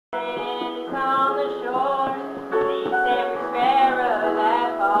It's on the shore, sees every sparrow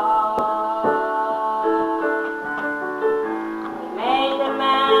that falls. He made the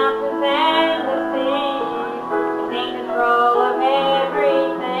mountains and the seas, He's in control of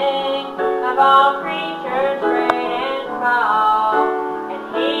everything, of all creatures great and small. And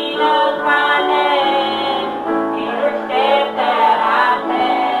He knows my name, every step that I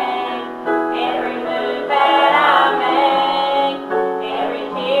take, every move that I make, every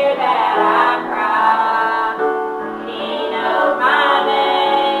tear that I cry. He knows my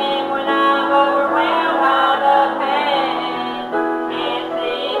name when I'm overwhelmed by the pain. Can't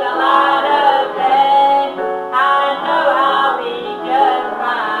see the light of day. I know I'll be just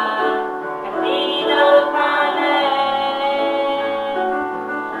fine, 'cause He knows my name.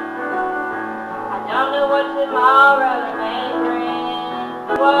 I don't know what tomorrow may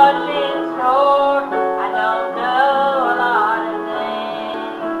bring, what's in store. I don't know a lot of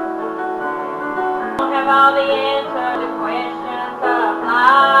things. Don't have all the answers to questions.